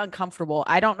really uncomfortable.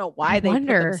 I don't know why they put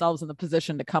themselves in the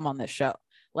position to come on this show.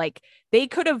 Like they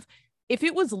could have, if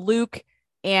it was Luke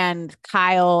and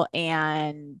Kyle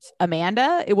and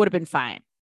Amanda, it would have been fine.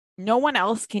 No one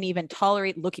else can even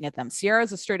tolerate looking at them.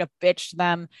 Sierra's a straight up bitch to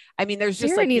them. I mean, there's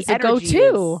just Sierra like needs to go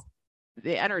too.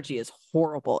 The energy is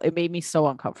horrible. It made me so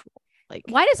uncomfortable. Like,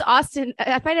 why does Austin?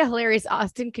 I find it hilarious.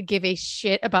 Austin could give a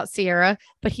shit about Sierra,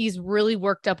 but he's really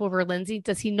worked up over Lindsay.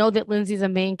 Does he know that Lindsay's a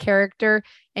main character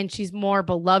and she's more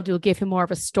beloved? Will give him more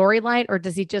of a storyline, or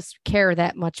does he just care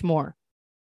that much more?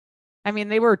 I mean,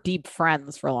 they were deep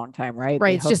friends for a long time, right?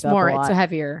 Right. It's just more. It's a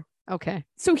heavier. Okay.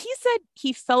 So he said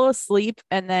he fell asleep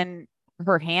and then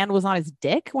her hand was on his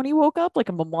dick when he woke up, like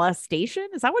a molestation.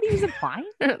 Is that what he was implying?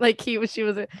 Like she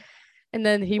was, and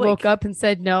then he woke up and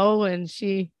said no, and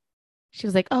she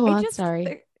was like, "Oh, I'm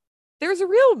sorry." There's a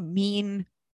real mean.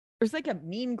 There's like a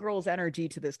mean girls energy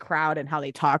to this crowd and how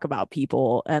they talk about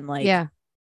people, and like,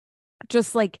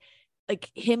 just like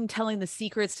him telling the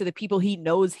secrets to the people he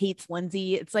knows hates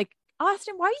Lindsay. It's like,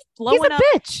 Austin, why are you blowing up?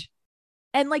 Bitch.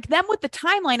 And like them with the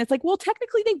timeline, it's like, well,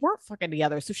 technically they weren't fucking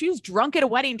together. So she was drunk at a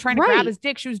wedding trying to grab his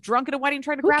dick. She was drunk at a wedding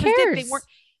trying to grab his dick. They weren't.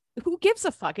 Who gives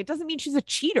a fuck? It doesn't mean she's a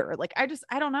cheater. Like I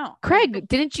don't know.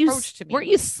 Weren't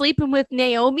you sleeping with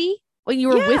Naomi when you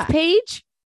were with Paige?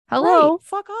 Hello, right.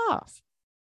 Fuck off.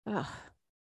 Ugh.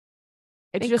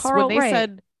 It's just Carl, when they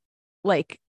said,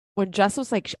 like, when Jess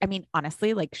was like, I mean,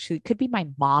 honestly, like she could be my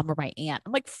mom or my aunt.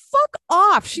 I'm like, fuck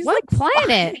off. She's what like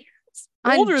planet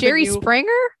on Jerry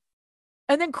Springer.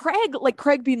 And then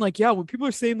Craig being like, yeah, when people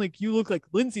are saying like you look like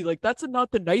Lindsay, like that's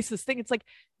not the nicest thing. It's like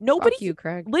nobody. Fuck you,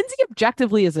 Craig. Lindsay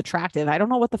objectively is attractive. I don't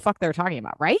know what the fuck they're talking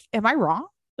about, right? Am I wrong?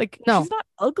 Like, no, she's not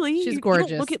ugly. She's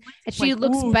gorgeous. Look at and she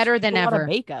looks better than ever.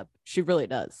 Makeup. She really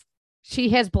does. She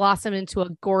has blossomed into a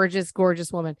gorgeous,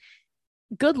 gorgeous woman.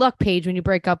 Good luck, Paige, when you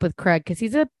break up with Craig, because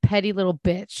he's a petty little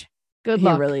bitch. Good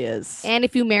luck. He really is. And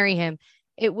if you marry him,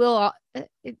 it will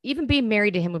even being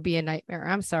married to him would be a nightmare.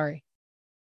 I'm sorry.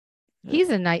 He's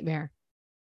a nightmare.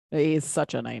 He's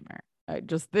such a nightmare.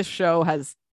 This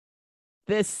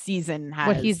season has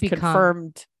what he's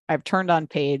confirmed. I've turned on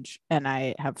Paige and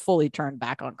I have fully turned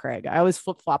back on Craig. I always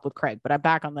flip flop with Craig, but I'm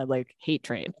back on the like hate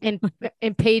train. And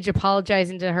Paige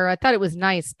apologizing to her. I thought it was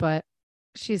nice, but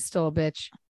she's still a bitch.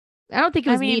 I don't think it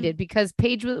was needed because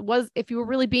Paige was, if you were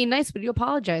really being nice, what are you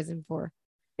apologizing for?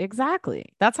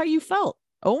 Exactly. That's how you felt.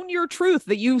 Own your truth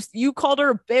that you called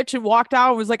her a bitch and walked out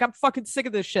and was like, I'm fucking sick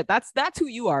of this shit. That's who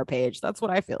you are, Paige. That's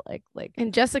what I feel like. Like,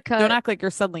 and Jessica, don't act like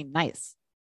you're suddenly nice.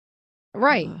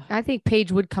 Right. I think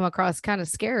Paige would come across kind of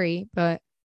scary, but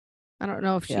I don't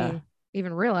know if she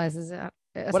even realizes that.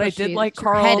 What I did like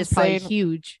Carl head is saying, probably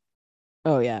huge.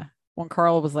 Oh yeah. When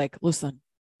Carl was like, listen,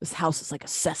 this house is like a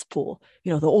cesspool.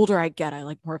 You know, the older I get, I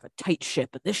like more of a tight ship,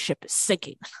 and this ship is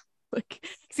sinking. Like,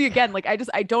 see, again, like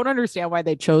I don't understand why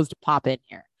they chose to pop in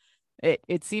here.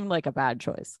 It seemed like a bad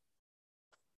choice.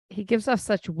 He gives off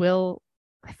such Will.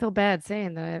 I feel bad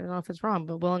saying that. I don't know if it's wrong,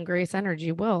 but Will and Grace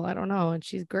energy. Will, I don't know, and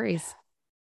she's Grace.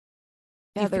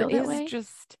 Yeah, there is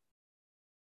just.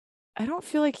 I don't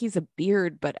feel like he's a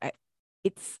beard, but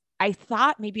I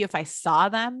thought maybe if I saw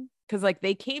them, because like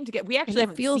they came together, we actually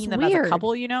haven't seen them as a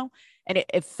couple, you know, and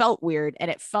it felt weird,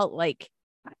 and it felt like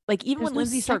even when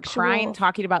Lindsay started crying,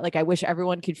 talking about like I wish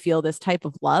everyone could feel this type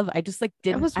of love, I just like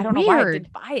didn't. I don't know why I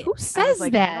didn't buy it. Who says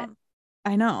that?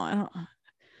 I know.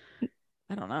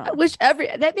 I don't know. I wish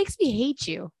that makes me hate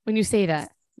you when you say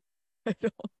that.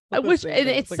 I wish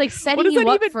it's like setting you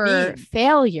up for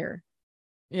failure.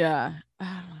 Yeah. I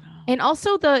don't know. And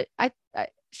also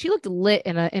she looked lit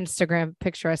in an Instagram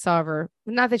picture I saw of her.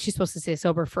 Not that she's supposed to stay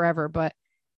sober forever, but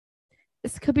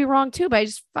this could be wrong too. But I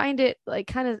just find it like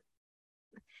kind of,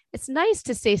 it's nice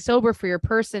to stay sober for your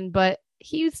person, but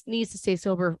he needs to stay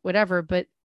sober, whatever. But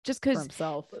just because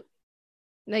himself.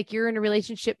 Like you're in a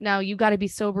relationship now, you got to be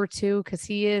sober too, because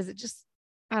he is. It just,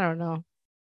 I don't know.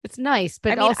 It's nice,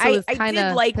 but also it's kind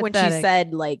of like pathetic. When she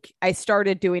said like I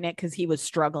started doing it because he was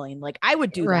struggling. Like I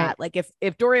would do that. Like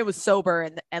if Dorian was sober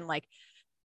and like,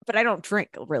 but I don't drink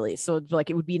really, so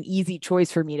like it would be an easy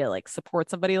choice for me to like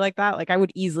support somebody like that. Like I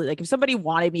would easily, like if somebody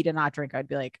wanted me to not drink, I'd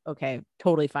be like, okay,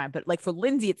 totally fine. But like for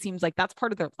Lindsay, it seems like that's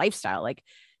part of their lifestyle. Like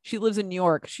she lives in New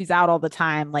York, she's out all the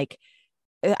time. Like.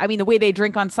 I mean, the way they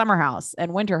drink on Summer House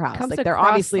and Winter House, like they're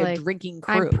obviously a drinking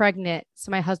crew. I'm pregnant, so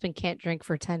my husband can't drink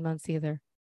for 10 months either.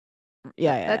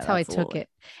 Yeah, that's how I took it.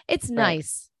 It's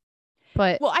nice,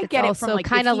 but well, I get it from like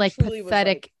kind of like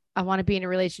pathetic. I want to be in a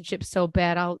relationship so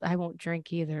bad, I won't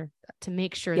drink either to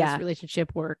make sure this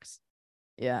relationship works.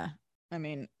 Yeah. I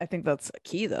mean, I think that's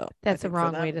key though. That's a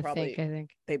wrong way to think. I think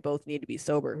they both need to be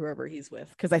sober, whoever he's with,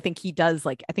 because I think he does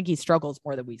I think he struggles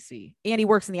more than we see, and he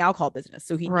works in the alcohol business,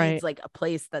 so he needs like a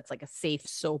place that's like a safe,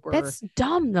 sober. That's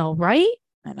dumb though, right?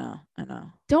 I know.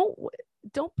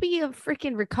 Don't be a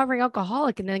freaking recovering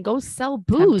alcoholic and then go sell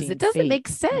booze. It doesn't make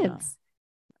sense.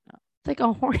 It's like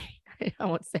a horny. I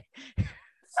won't say.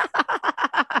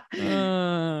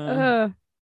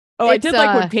 I did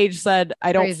like when Paige said,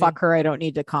 I don't fuck her. I don't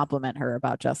need to compliment her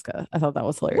about Jessica. I thought that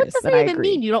was hilarious. What does that even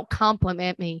mean? You don't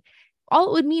compliment me. All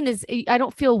it would mean is I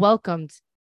don't feel welcomed.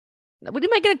 What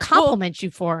am I going to compliment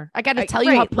you for? I got to tell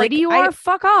you how pretty you are?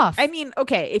 Fuck off. I mean,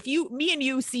 okay. If me and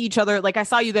you see each other, like I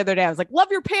saw you the other day, I was like, love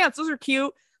your pants. Those are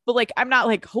cute. But like, I'm not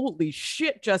like, holy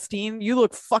shit, Justine, you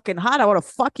look fucking hot. I want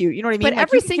to fuck you. You know what I mean? But like,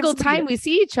 every single time we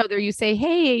see each other, you say,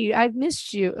 hey, I've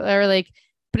missed you. Or like,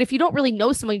 but if you don't really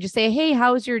know someone, you just say, hey,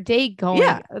 how's your day going?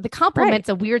 Yeah. The compliment's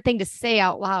a weird thing to say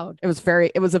out loud. It was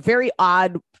a very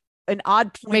odd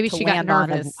point. Maybe she got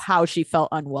nervous on how she felt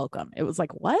unwelcome. It was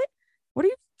like, what are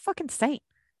you fucking saying?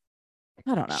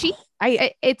 I don't know.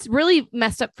 It's really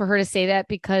messed up for her to say that,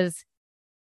 because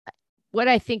what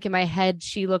I think in my head,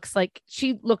 she looks like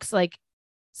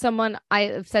someone, I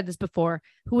have said this before,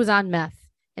 who was on meth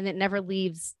and it never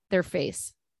leaves their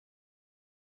face.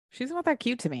 She's not that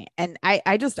cute to me. And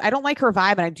I don't like her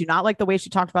vibe. And I do not like the way she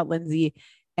talked about Lindsay.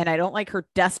 And I don't like her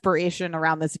desperation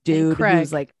around this dude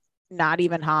who's like not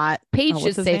even hot. Paige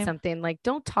should say something like,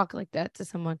 don't talk like that to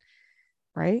someone.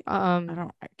 Right? I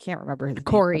can't remember his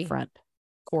Corey. name. Friend.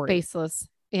 Corey. Faceless.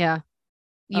 Yeah.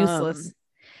 Useless.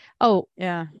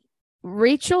 Yeah.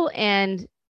 Rachel and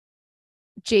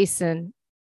Jason,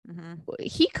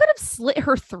 he could have slit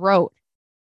her throat.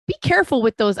 Be careful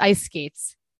with those ice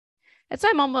skates. That's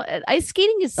why I'm almost, ice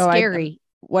skating is scary.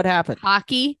 What happened?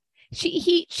 Hockey.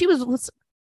 He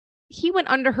went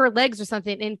under her legs or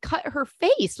something and cut her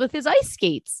face with his ice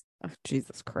skates. Oh,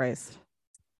 Jesus Christ.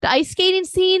 The ice skating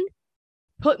scene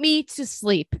put me to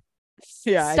sleep.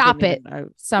 Yeah. Stop it.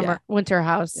 Winter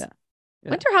House. Yeah.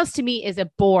 Winter House to me is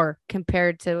a bore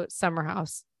compared to Summer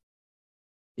House.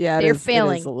 Yeah. They're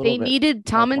failing. They needed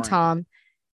Tom and Tom.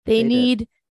 We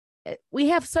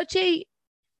have such a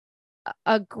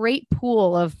great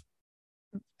pool of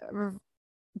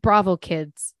Bravo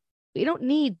kids. We don't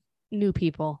need new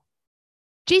people.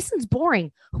 Jason's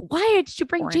boring. Why did you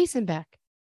bring Jason back?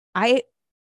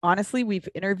 Honestly, we've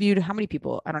interviewed how many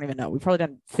people? I don't even know. We've probably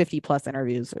done 50 plus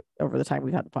interviews over the time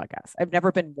we've had the podcast. I've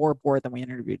never been more bored than we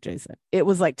interviewed Jason. It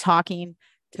was like talking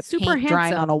to super paint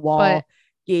drying on a wall,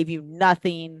 gave you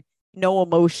nothing, no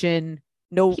emotion,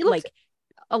 no. He looked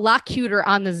a lot cuter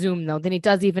on the Zoom though than he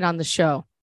does even on the show.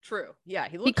 True. Yeah.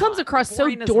 He comes across so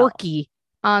dorky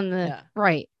on the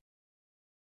right.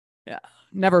 Yeah.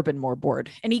 Never been more bored.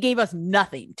 And he gave us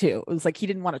nothing too. It was like he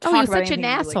didn't want to talk about anything. He was such an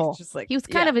asshole. He was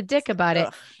kind of a dick about it.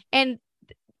 And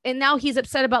now he's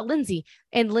upset about Lindsay.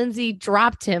 And Lindsay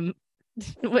dropped him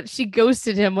what she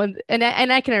ghosted him when, and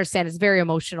I can understand it's very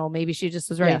emotional. Maybe she just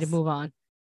was ready to move on.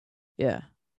 Yeah.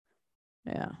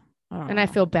 I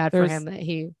feel bad for him that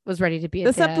he was ready to be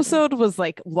this episode was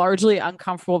like largely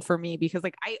uncomfortable for me because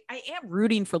like I am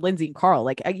rooting for Lindsay and Carl.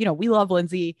 Like we love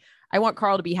Lindsay. I want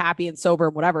Carl to be happy and sober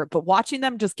and whatever, but watching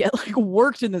them just get like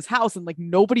worked in this house and like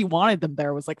nobody wanted them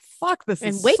there was like, fuck, this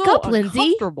is wake so up,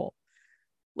 Lindsay.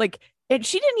 Like, and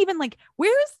she didn't even like,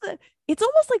 it's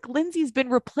almost like Lindsay's been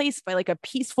replaced by like a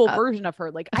peaceful version of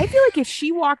her. Like, I feel like if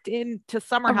she walked into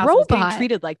Summer House and was getting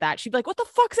treated like that, she'd be like, what the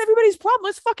fuck's everybody's problem?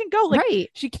 Let's fucking go. Like,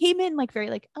 she came in like very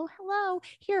like, oh, hello,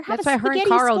 here, have a spaghetti squash.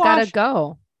 That's why her and Carl gotta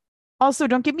go. Also,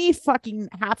 don't give me fucking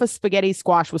half a spaghetti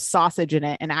squash with sausage in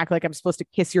it and act like I'm supposed to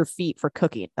kiss your feet for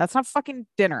cooking. That's not fucking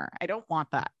dinner. I don't want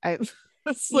that.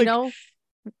 It's like,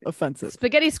 offensive.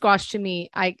 Spaghetti squash to me,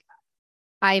 I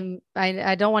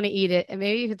don't want to eat it, and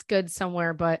maybe if it's good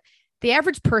somewhere, but the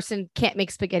average person can't make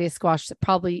spaghetti squash that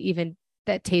probably even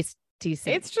that tastes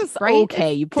decent. It's just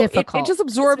okay. You put it just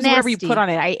absorbs whatever you put on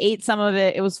it. I ate some of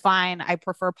it. It was fine. I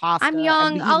prefer pasta. I'm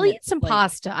young. I'll eat some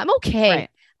pasta. I'm okay. Right.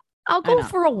 I'll go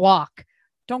for a walk.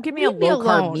 Don't give me a low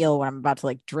carb meal when I'm about to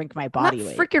like drink my body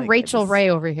weight. Freaking Rachel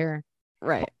Ray over here.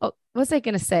 Right. Oh, what was I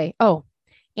gonna say? Oh,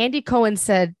 Andy Cohen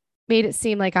made it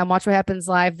seem like on Watch What Happens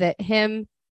Live that him.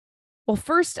 Well,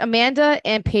 first Amanda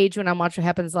and Paige when on Watch What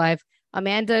Happens Live.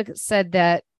 Amanda said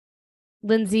that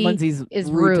Lindsay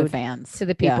is rude to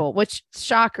the people, which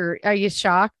shocker. Are you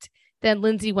shocked? Then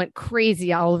Lindsay went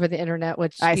crazy all over the internet,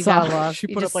 which I saw. Love. She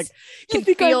put up like, you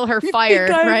can feel her fire,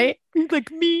 right?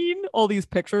 Like mean. All these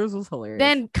pictures was hilarious.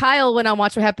 Then Kyle went on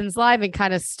Watch What Happens Live and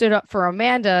kind of stood up for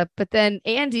Amanda. But then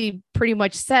Andy pretty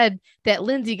much said that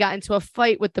Lindsay got into a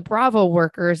fight with the Bravo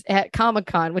workers at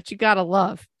Comic-Con, which you gotta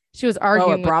love. She was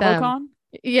arguing with them.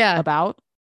 Yeah. About?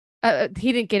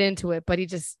 He didn't get into it, but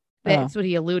that's what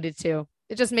he alluded to.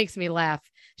 It just makes me laugh.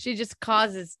 She's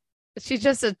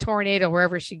just a tornado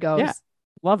wherever she goes. Yeah.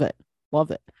 Love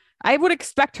it. I would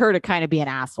expect her to kind of be an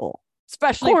asshole,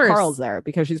 especially if Carl's there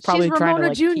because she's probably trying to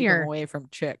like keep him away from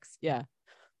chicks. Yeah.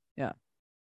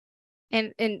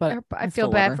 And I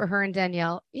feel bad for her and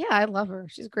Danielle. Yeah, I love her.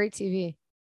 She's great TV.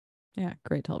 Yeah,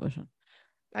 great television.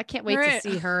 I can't wait to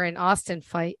see her and Austin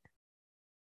fight.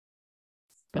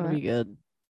 It's gonna be good.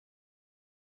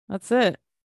 That's it.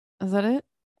 Is that it?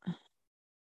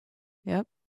 Yep.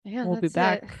 Yeah, we'll be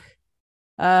back.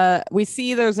 We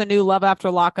see there's a new Love After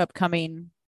Lockup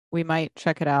coming. We might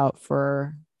check it out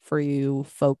for you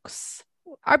folks.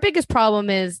 Our biggest problem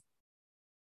is,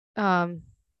 what's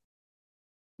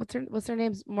her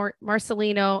name's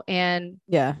Marcelino and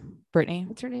Brittany.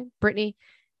 What's her name? Brittany.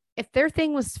 If their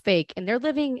thing was fake and they're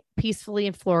living peacefully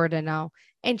in Florida now,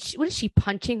 and what is she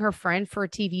punching her friend for a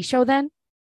TV show then?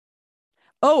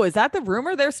 Oh, is that the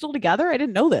rumor? They're still together? I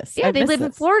didn't know this. Yeah, they live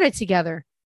in Florida together.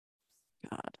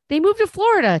 God. They moved to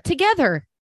Florida together.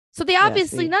 So they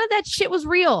obviously, none of that shit was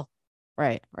real.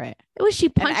 Right. Was she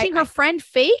punching her friend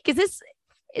fake? Is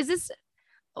this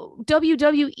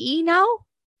WWE now?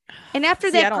 And after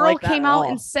that girl came out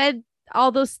and said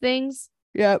all those things.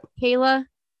 Yep. Kayla.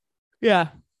 Yeah.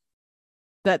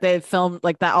 That they filmed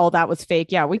like that. All that was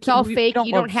fake. Yeah. It's all fake.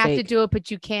 You don't have to do it,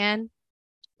 but you can.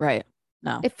 Right.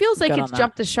 No. It feels like it's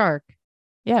jumped the shark.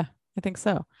 Yeah, I think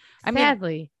so.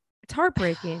 Sadly, it's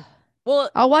heartbreaking. Well,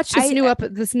 I'll watch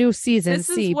this new season. This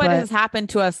is what has happened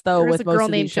to us though with most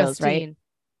of these shows, right?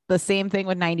 The same thing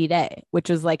with 90 Day, which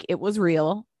is like it was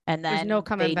real, and then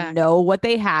they know what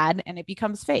they had, and it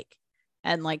becomes fake,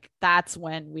 and like that's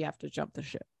when we have to jump the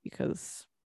ship because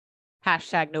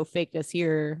hashtag no fakeness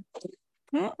here,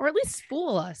 or at least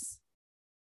fool us.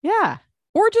 Yeah,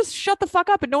 or just shut the fuck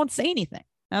up and don't say anything,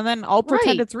 and then I'll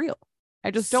pretend it's real. I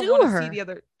just don't want to see the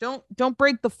other. Don't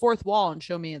break the fourth wall and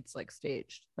show me it's like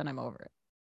staged. Then I'm over it.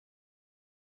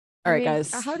 All right,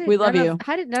 guys. We love you.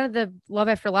 How did none of the Love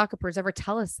After Lockupers ever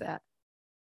tell us that?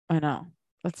 I know.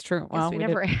 That's true. Well, we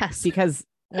never asked. Because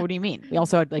what do you mean? We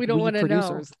also had like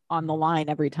producers on the line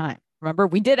every time. Remember,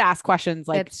 we did ask questions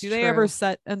like, do they ever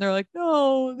set? And they're like,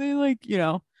 no, they like,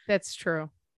 That's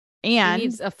true. And he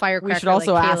needs a firecracker we should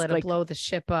also like ask Kayla to blow the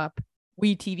ship up.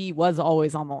 WeTV was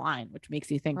always on the line, which makes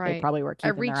you think they probably were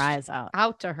keeping their eyes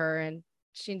out to her, and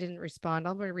she didn't respond.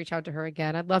 I'm going to reach out to her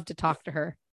again. I'd love to talk to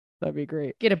her. That'd be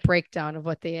great. Get a breakdown of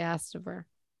what they asked of her.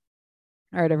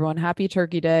 All right, everyone. Happy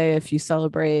Turkey Day if you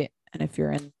celebrate, and if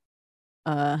you're in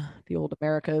the old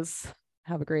Americas,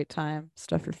 have a great time.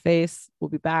 Stuff your face. We'll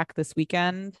be back this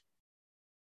weekend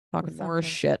talking more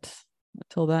shit.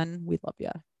 Until then, we love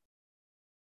ya.